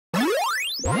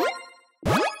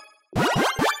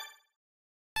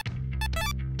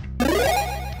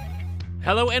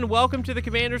Hello and welcome to the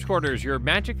Commander's Quarters, your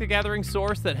Magic the Gathering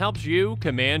source that helps you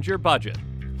command your budget.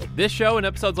 This show and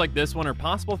episodes like this one are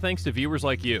possible thanks to viewers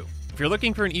like you. If you're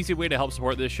looking for an easy way to help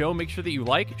support this show, make sure that you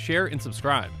like, share, and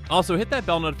subscribe. Also, hit that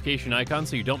bell notification icon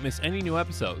so you don't miss any new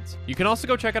episodes. You can also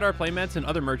go check out our playmats and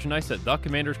other merchandise at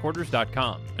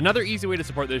thecommandersquarters.com. Another easy way to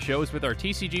support this show is with our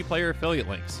TCG player affiliate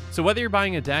links. So whether you're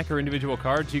buying a deck or individual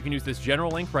cards, you can use this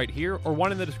general link right here or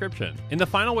one in the description. And the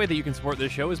final way that you can support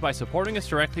this show is by supporting us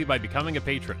directly by becoming a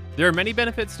patron. There are many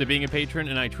benefits to being a patron,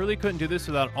 and I truly couldn't do this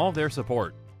without all their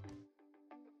support.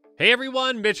 Hey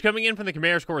everyone, Mitch coming in from the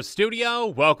Commander's Quarters studio.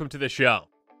 Welcome to the show.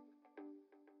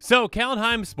 So,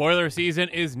 Kaldheim spoiler season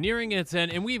is nearing its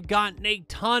end, and we've gotten a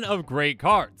ton of great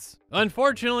cards.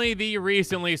 Unfortunately, the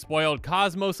recently spoiled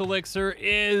Cosmos Elixir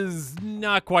is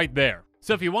not quite there.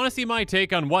 So if you want to see my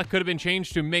take on what could have been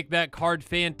changed to make that card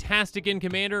fantastic in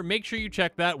Commander, make sure you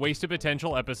check that Wasted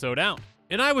Potential episode out.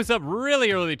 And I was up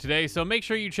really early today, so make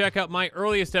sure you check out my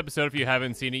earliest episode if you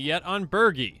haven't seen it yet on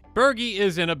Birgi. Birgi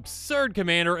is an absurd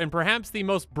commander and perhaps the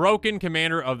most broken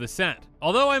commander of the set.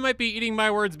 Although I might be eating my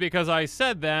words because I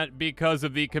said that because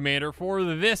of the commander for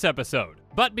this episode.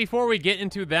 But before we get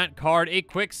into that card, a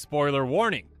quick spoiler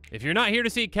warning. If you're not here to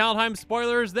see Kaldheim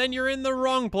spoilers, then you're in the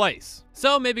wrong place.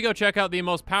 So maybe go check out the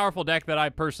most powerful deck that I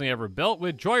personally ever built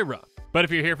with Joyra. But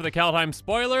if you're here for the Kaldheim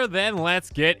spoiler, then let's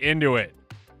get into it.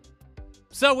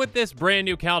 So with this brand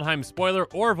new Kaldheim spoiler,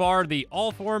 Orvar, the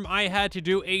all form, I had to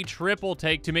do a triple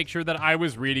take to make sure that I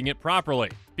was reading it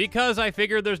properly. Because I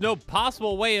figured there's no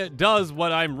possible way it does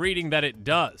what I'm reading that it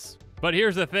does. But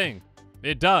here's the thing,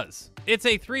 it does. It's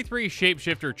a 3/3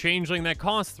 shapeshifter changeling that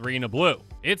costs 3 and a blue.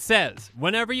 It says,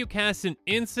 whenever you cast an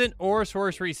instant or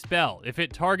sorcery spell, if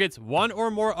it targets one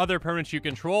or more other permanents you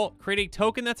control, create a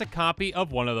token that's a copy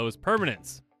of one of those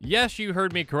permanents. Yes, you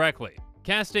heard me correctly.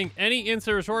 Casting any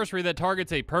instant or sorcery that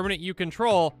targets a permanent you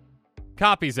control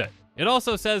copies it. It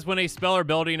also says when a spell or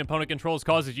ability an opponent controls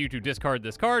causes you to discard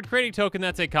this card, create a token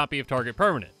that's a copy of target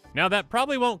permanent. Now that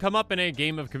probably won't come up in a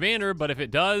game of Commander, but if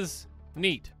it does,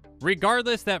 neat.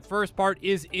 Regardless, that first part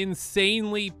is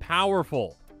insanely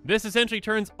powerful. This essentially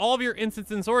turns all of your instants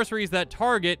and sorceries that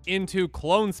target into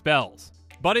clone spells.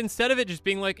 But instead of it just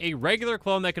being like a regular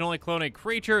clone that can only clone a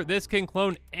creature, this can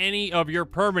clone any of your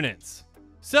permanents.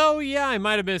 So yeah, I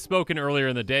might have misspoken earlier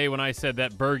in the day when I said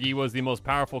that Birgi was the most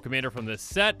powerful commander from this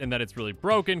set and that it's really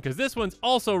broken, because this one's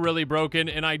also really broken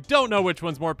and I don't know which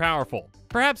one's more powerful.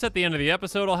 Perhaps at the end of the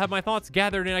episode I'll have my thoughts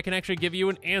gathered and I can actually give you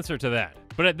an answer to that.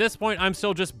 But at this point I'm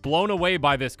still just blown away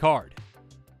by this card.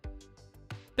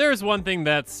 There's one thing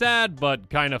that's sad but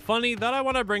kind of funny that I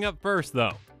want to bring up first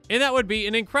though, and that would be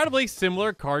an incredibly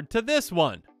similar card to this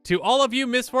one. To all of you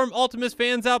Mistform Ultimus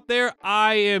fans out there,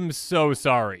 I am so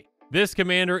sorry. This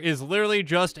commander is literally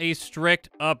just a strict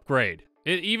upgrade.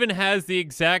 It even has the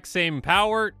exact same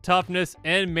power, toughness,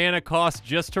 and mana cost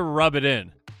just to rub it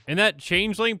in. And that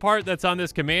changeling part that's on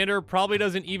this commander probably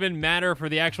doesn't even matter for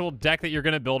the actual deck that you're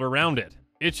going to build around it.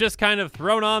 It's just kind of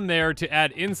thrown on there to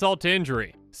add insult to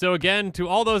injury. So again, to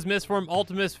all those Mistform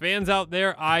Ultimus fans out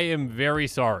there, I am very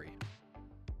sorry.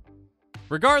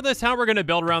 Regardless, how we're going to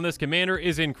build around this commander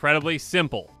is incredibly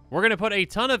simple. We're going to put a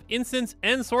ton of instants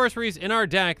and sorceries in our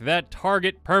deck that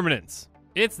target permanents.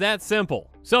 It's that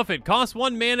simple. So if it costs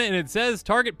 1 mana and it says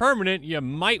target permanent, you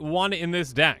might want it in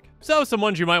this deck. So some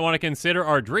ones you might want to consider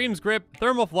are Dream's Grip,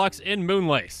 Thermal Flux, and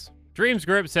Moonlace. Dream's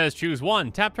Grip says choose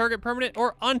 1, tap target permanent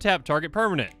or untap target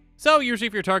permanent. So usually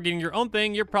if you're targeting your own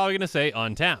thing, you're probably going to say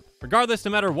untap. Regardless,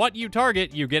 no matter what you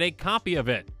target, you get a copy of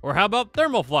it. Or how about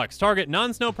Thermal Flux? Target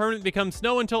non-snow permanent becomes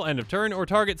snow until end of turn, or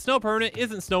target snow permanent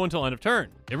isn't snow until end of turn.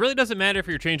 It really doesn't matter if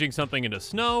you're changing something into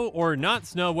snow or not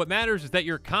snow. What matters is that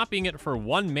you're copying it for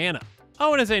 1 mana.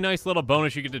 Oh, and as a nice little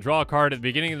bonus, you get to draw a card at the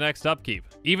beginning of the next upkeep.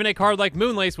 Even a card like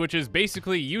Moonlace, which is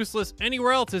basically useless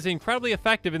anywhere else, is incredibly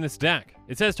effective in this deck.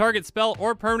 It says target spell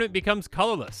or permanent becomes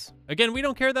colorless. Again, we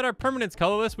don't care that our permanent's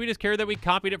colorless, we just care that we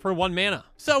copied it for 1 mana.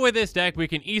 So with this deck, we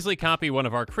can easily copy one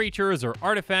of our creatures or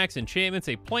artifacts, enchantments,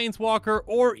 a planeswalker,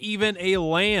 or even a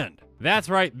land. That's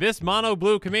right, this mono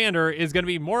blue commander is going to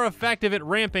be more effective at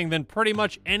ramping than pretty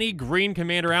much any green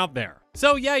commander out there.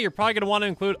 So yeah, you're probably going to want to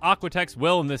include Aquatek's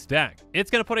Will in this deck.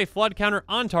 It's going to put a flood counter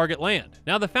on target land.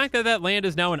 Now the fact that that land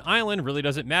is now an island really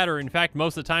doesn't matter. In fact,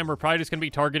 most of the time we're probably just going to be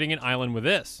targeting an island with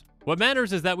this. What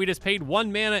matters is that we just paid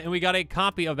 1 mana and we got a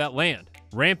copy of that land.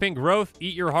 Rampant growth,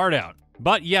 eat your heart out.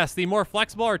 But yes, the more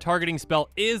flexible our targeting spell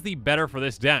is, the better for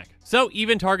this deck. So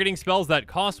even targeting spells that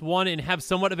cost 1 and have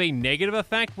somewhat of a negative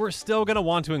effect, we're still going to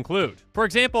want to include. For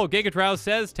example, Giga Drowse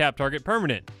says tap target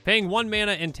permanent. Paying 1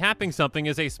 mana and tapping something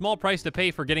is a small price to pay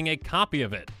for getting a copy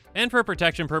of it. And for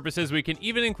protection purposes, we can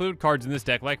even include cards in this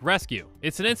deck like Rescue.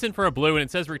 It's an instant for a blue and it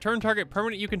says return target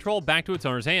permanent you control back to its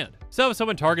owner's hand. So if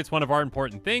someone targets one of our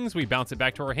important things, we bounce it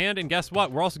back to our hand, and guess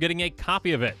what? We're also getting a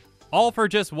copy of it. All for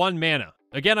just 1 mana.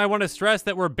 Again, I want to stress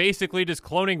that we're basically just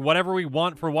cloning whatever we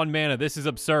want for 1 mana. This is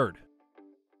absurd.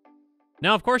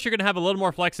 Now, of course, you're going to have a little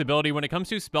more flexibility when it comes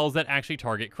to spells that actually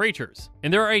target creatures.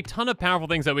 And there are a ton of powerful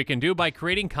things that we can do by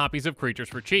creating copies of creatures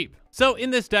for cheap. So in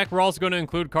this deck, we're also going to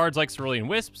include cards like Cerulean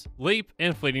Wisps, Leap,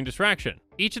 and Fleeting Distraction.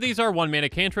 Each of these are 1 mana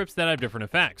cantrips that have different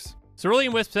effects.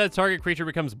 Cerulean Wisp says target creature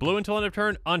becomes blue until end of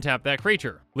turn, untap that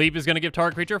creature. Leap is going to give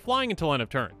target creature flying until end of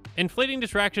turn. And Fleeting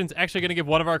Distraction is actually going to give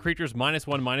one of our creatures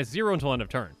 -1/-0 until end of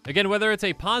turn. Again, whether it's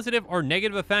a positive or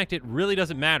negative effect, it really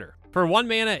doesn't matter. For 1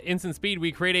 mana instant speed,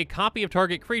 we create a copy of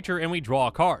target creature and we draw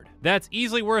a card. That's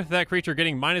easily worth that creature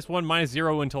getting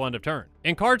 -1/-0 until end of turn.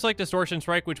 And cards like Distortion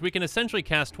Strike, which we can essentially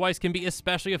cast twice, can be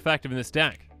especially effective in this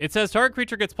deck. It says target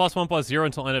creature gets +1/+0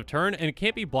 until end of turn, and it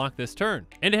can't be blocked this turn.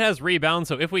 And it has Rebound,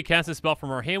 so if we cast a spell from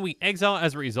our hand, we exile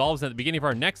as it resolves, and at the beginning of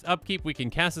our next upkeep, we can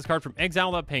cast this card from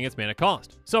exile without paying its mana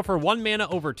cost. So for 1 mana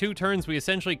over 2 turns, we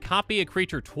essentially copy a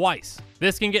creature twice.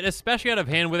 This can get especially out of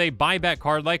hand with a buyback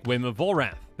card like Whim of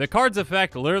Volrath. The card's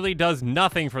effect literally does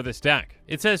nothing for this deck.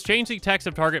 It says change the text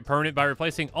of target permanent by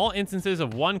replacing all instances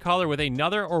of 1 color with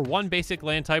another or 1 basic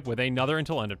land type with another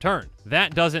until end of turn.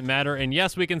 That doesn't matter, and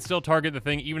yes, we can still target the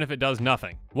thing even if it does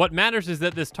nothing. What matters is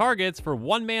that this targets for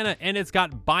 1 mana and it's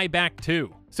got buyback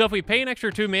too. So if we pay an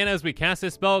extra 2 mana as we cast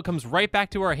this spell, it comes right back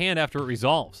to our hand after it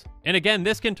resolves. And again,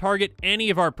 this can target any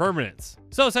of our permanents.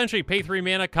 So essentially, pay 3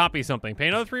 mana, copy something, pay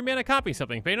another 3 mana, copy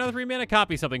something, pay another 3 mana,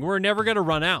 copy something. We're never going to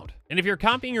run out. And if you're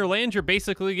copying your lands, you're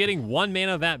basically getting 1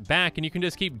 mana of that back, and you can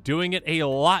just keep doing it a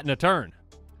lot in a turn.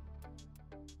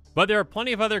 But there are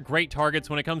plenty of other great targets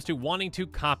when it comes to wanting to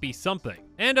copy something.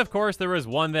 And of course, there was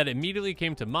one that immediately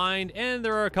came to mind, and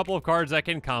there are a couple of cards that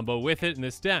can combo with it in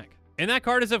this deck. And that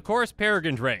card is, of course,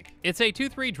 Peregrine Drake. It's a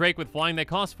 2/3 Drake with flying that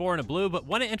costs 4 and a blue, but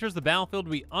when it enters the battlefield,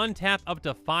 we untap up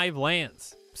to 5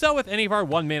 lands. So with any of our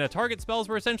 1 mana target spells,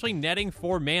 we're essentially netting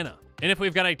 4 mana. And if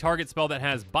we've got a target spell that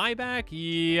has buyback,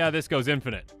 yeah, this goes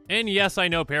infinite. And yes, I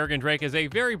know Peregrine Drake is a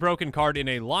very broken card in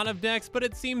a lot of decks, but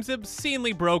it seems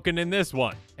obscenely broken in this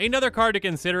one. Another card to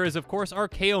consider is, of course,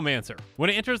 Archaeomancer.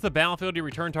 When it enters the battlefield, you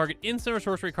return target instant or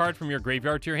sorcery card from your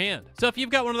graveyard to your hand. So if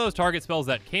you've got one of those target spells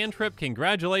that can trip,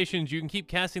 congratulations, you can keep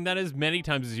casting that as many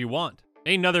times as you want.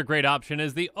 Another great option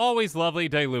is the always lovely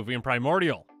Diluvian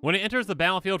Primordial. When it enters the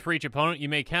battlefield for each opponent, you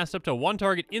may cast up to 1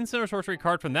 target instant or sorcery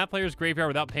card from that player's graveyard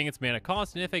without paying its mana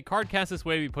cost, and if a card cast this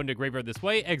way to be put into graveyard this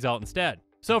way, exile it instead.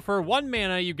 So for 1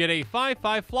 mana, you get a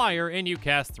 5/5 flyer and you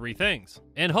cast 3 things.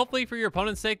 And hopefully for your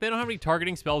opponent's sake, they don't have any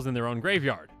targeting spells in their own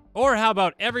graveyard. Or how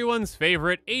about everyone's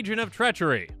favorite Agent of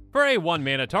Treachery? For a 1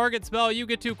 mana target spell, you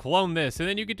get to clone this, and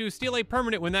then you get to steal a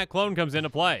permanent when that clone comes into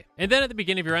play. And then at the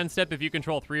beginning of your end step, if you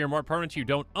control 3 or more permanents you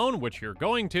don't own, which you're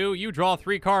going to, you draw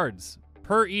 3 cards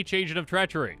per each Agent of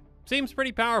Treachery. Seems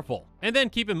pretty powerful. And then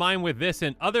keep in mind with this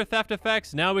and other theft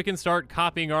effects, now we can start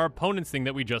copying our opponent's thing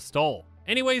that we just stole.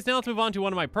 Anyways, now let's move on to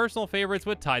one of my personal favorites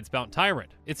with Tidespout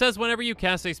Tyrant. It says whenever you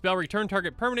cast a spell, return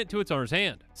target permanent to its owner's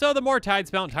hand. So the more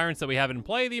Tidespout Tyrants that we have in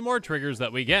play, the more triggers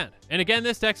that we get. And again,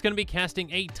 this deck's going to be casting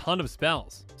a ton of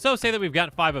spells. So say that we've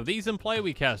got 5 of these in play,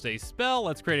 we cast a spell,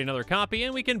 let's create another copy,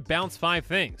 and we can bounce 5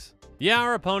 things. Yeah,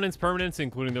 our opponent's permanents,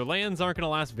 including their lands, aren't going to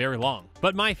last very long.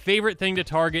 But my favorite thing to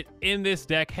target in this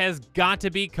deck has got to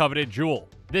be Coveted Jewel.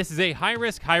 This is a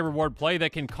high-risk, high-reward play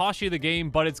that can cost you the game,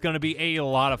 but it's going to be a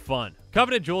lot of fun.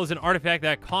 Coveted Jewel is an artifact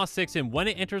that costs 6, and when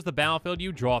it enters the battlefield,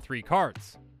 you draw 3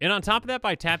 cards. And on top of that,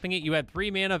 by tapping it, you add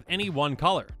 3 mana of any 1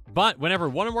 color. But whenever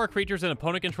 1 or more creatures an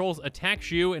opponent controls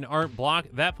attacks you and aren't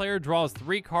blocked, that player draws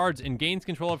 3 cards and gains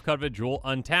control of Coveted Jewel,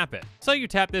 untap it. So you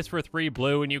tap this for 3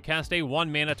 blue, and you cast a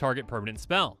 1 mana target permanent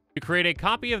spell. You create a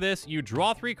copy of this, you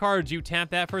draw 3 cards, you tap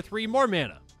that for 3 more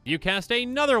mana. You cast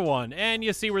another one, and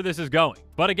you see where this is going.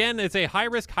 But again, it's a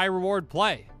high-risk, high-reward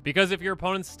play. Because if your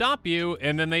opponents stop you,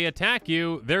 and then they attack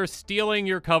you, they're stealing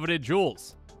your Coveted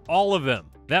Jewels. All of them.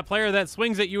 That player that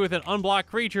swings at you with an unblocked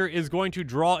creature is going to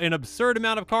draw an absurd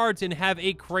amount of cards and have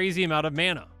a crazy amount of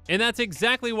mana. And that's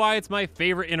exactly why it's my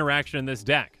favorite interaction in this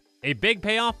deck. A big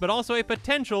payoff, but also a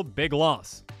potential big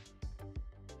loss.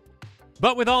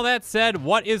 But with all that said,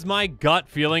 what is my gut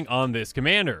feeling on this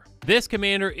commander? This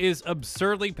commander is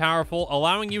absurdly powerful,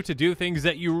 allowing you to do things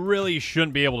that you really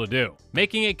shouldn't be able to do.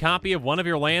 Making a copy of one of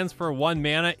your lands for 1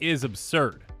 mana is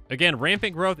absurd. Again,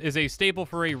 rampant growth is a staple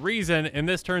for a reason, and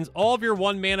this turns all of your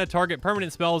 1 mana target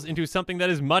permanent spells into something that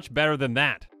is much better than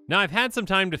that. Now, I've had some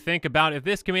time to think about if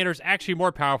this commander is actually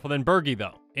more powerful than Birgi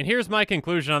though, and here's my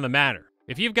conclusion on the matter.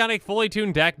 If you've got a fully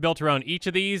tuned deck built around each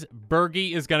of these,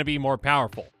 Birgi is going to be more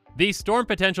powerful. The storm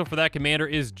potential for that commander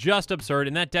is just absurd,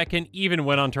 and that deck can even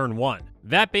win on turn 1.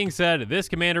 That being said, this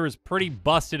commander is pretty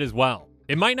busted as well.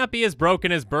 It might not be as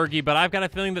broken as Birgi, but I've got a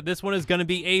feeling that this one is going to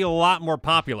be a lot more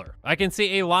popular. I can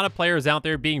see a lot of players out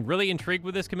there being really intrigued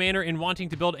with this commander and wanting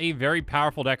to build a very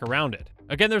powerful deck around it.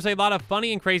 Again, there's a lot of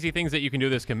funny and crazy things that you can do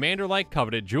this commander, like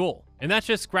Coveted Jewel, and that's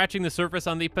just scratching the surface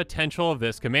on the potential of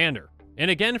this commander. And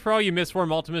again, for all you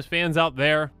Mistform Ultimus fans out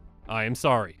there, I am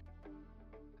sorry.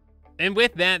 And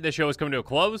with that, the show is coming to a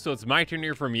close, so it's my turn to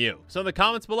hear from you. So in the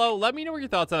comments below, let me know what your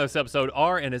thoughts on this episode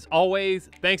are, and as always,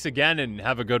 thanks again and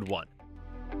have a good one.